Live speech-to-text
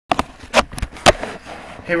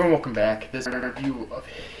Hey everyone, welcome back. This is a review of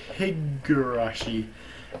Higurashi,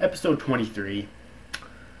 episode 23.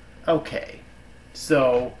 Okay,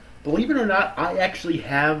 so, believe it or not, I actually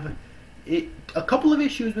have a couple of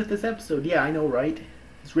issues with this episode. Yeah, I know, right?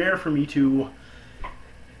 It's rare for me to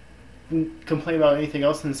complain about anything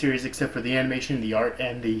else in the series except for the animation, the art,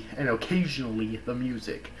 and occasionally the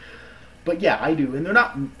music. But yeah, I do, and they're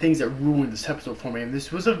not things that ruin this episode for me, and this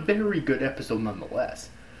was a very good episode nonetheless.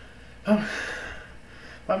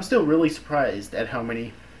 I'm still really surprised at how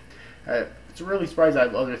many. It's really surprised I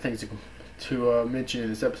have other things to mention in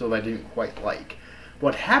this episode I didn't quite like.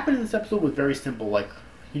 What happened in this episode was very simple, like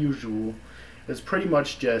usual. It was pretty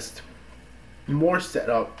much just more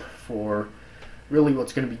setup for really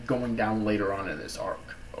what's going to be going down later on in this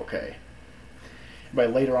arc. Okay. By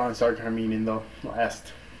later on in this arc, I mean in the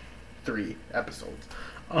last 3 episodes.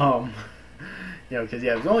 Because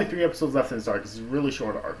there's only 3 episodes left in this arc. This is a really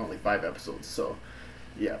short arc, only 5 episodes. So,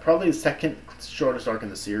 yeah, probably the second shortest arc in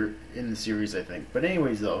the series, I think. But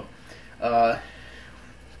anyways, though,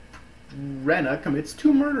 Rena commits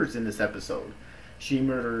 2 murders in this episode. She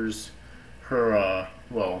murders her,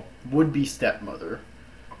 would-be stepmother,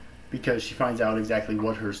 because she finds out exactly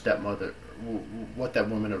what her stepmother, what that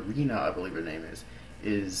woman, Arena, I believe her name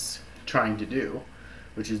is trying to do,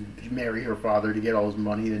 which is marry her father to get all his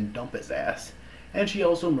money, then dump his ass. And she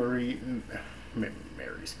also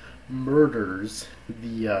murders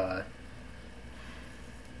the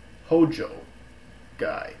Hojo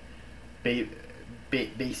guy,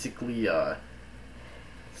 basically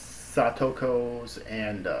Satoko's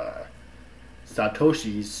and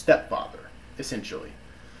Satoshi's stepfather, essentially.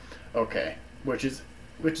 Okay, which is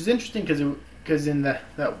interesting because in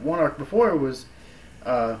that one arc before it was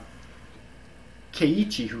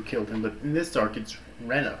Keiichi who killed him, but in this arc it's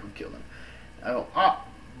Rena who killed him.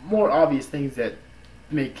 More obvious things that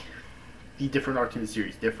make the different arcs in the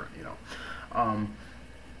series different,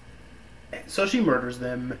 So she murders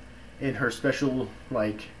them in her special,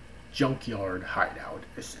 junkyard hideout,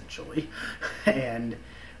 essentially. And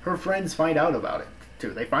her friends find out about it,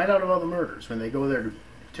 too. They find out about the murders when they go there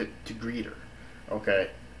to greet her. Okay?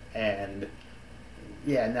 And,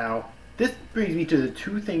 yeah, now, this brings me to the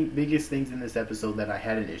 2 biggest things in this episode that I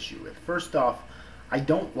had an issue with. First off, I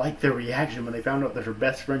don't like their reaction when they found out that her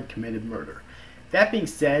best friend committed murder. That being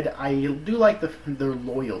said, I do like their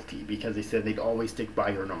loyalty, because they said they'd always stick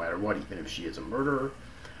by her no matter what, even if she is a murderer.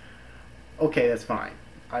 Okay, that's fine.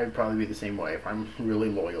 I would probably be the same way if I'm really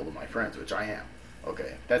loyal to my friends, which I am.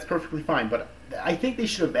 Okay, that's perfectly fine, but I think they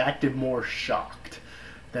should have acted more shocked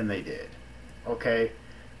than they did. Okay?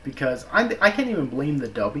 Because I can't even blame the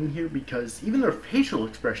dubbing here, because even their facial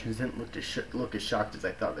expressions didn't look as shocked as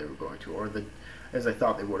I thought they were going to, or as I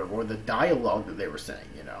thought they would have, or the dialogue that they were saying,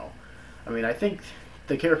 I mean, I think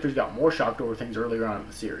the characters got more shocked over things earlier on in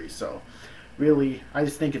the series, so really, I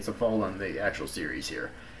just think it's a fault on the actual series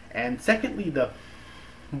here. And secondly, the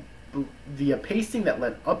pacing that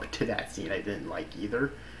led up to that scene I didn't like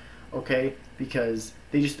either, okay? Because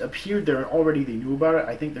they just appeared there and already they knew about it.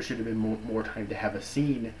 I think there should have been more time to have a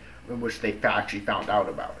scene in which they actually found out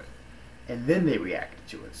about it. And then they reacted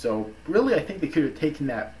to it. So really, I think they could have taken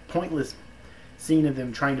that pointless scene of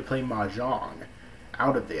them trying to play Mahjong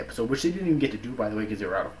out of the episode, which they didn't even get to do, by the way, because they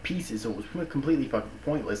were out of pieces, so it was completely fucking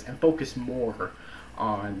pointless, and focus more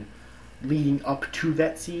on leading up to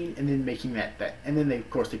that scene and then making that and then of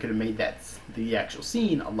course they could have made the actual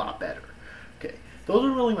scene a lot better. Okay, those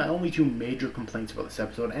are really my only 2 major complaints about this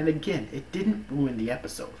episode, and again, it didn't ruin the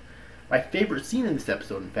episode. My favorite scene in this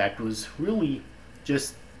episode, in fact, was really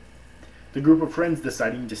just the group of friends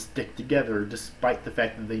deciding to stick together despite the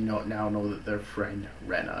fact that they now know that their friend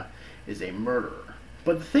Rena is a murderer.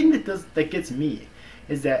 But the thing that gets me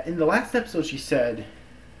is that in the last episode she said,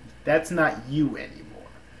 "That's not you anymore.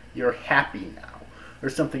 You're happy now," or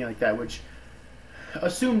something like that, which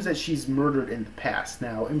assumes that she's murdered in the past.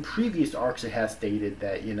 Now, in previous arcs it has stated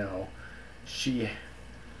that,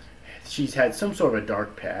 she's had some sort of a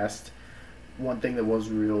dark past. One thing that was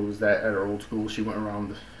real was that at her old school she went around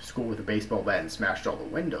the school with a baseball bat and smashed all the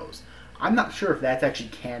windows. I'm not sure if that's actually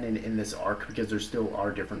canon in this arc, because there still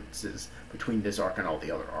are differences between this arc and all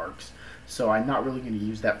the other arcs. So I'm not really going to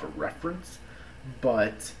use that for reference.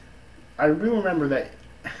 But I do remember that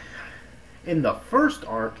in the first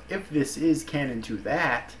arc, if this is canon to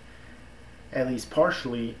that, at least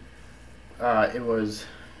partially, it was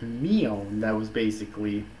Mion that was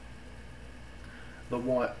basically the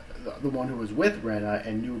one who was with Rena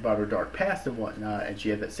and knew about her dark past and whatnot, and she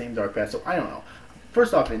had that same dark past. So I don't know.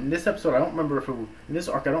 First off, in this episode, I don't remember in this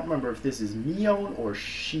arc, I don't remember if this is Mion or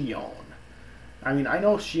Shion. I mean, I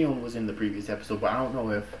know Shion was in the previous episode, but I don't know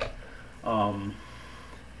if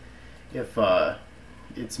if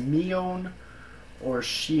it's Mion or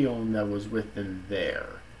Shion that was with them there.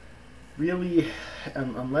 Really,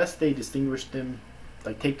 unless they distinguish them,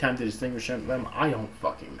 like take time to distinguish them, I don't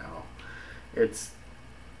fucking know. It's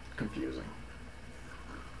confusing.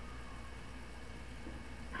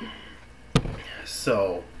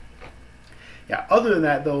 So, yeah, other than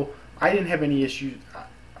that, though, I didn't have any issues.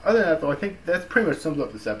 Other than that, though, I think that's pretty much sums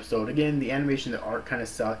up this episode. Again, the animation and the art kind of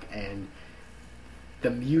suck, and the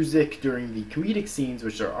music during the comedic scenes,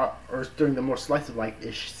 which are, or during the more slice of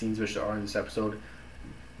life-ish scenes, which are in this episode,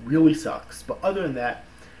 really sucks. But other than that,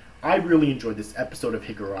 I really enjoyed this episode of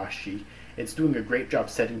Higurashi. It's doing a great job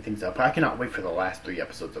setting things up. I cannot wait for the last 3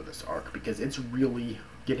 episodes of this arc, because it's really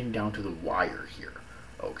getting down to the wire here.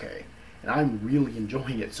 Okay? And I'm really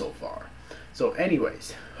enjoying it so far. So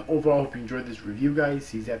anyways, overall, hope you enjoyed this review, guys.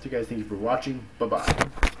 See you after, guys. Thank you for watching.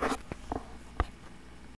 Bye-bye.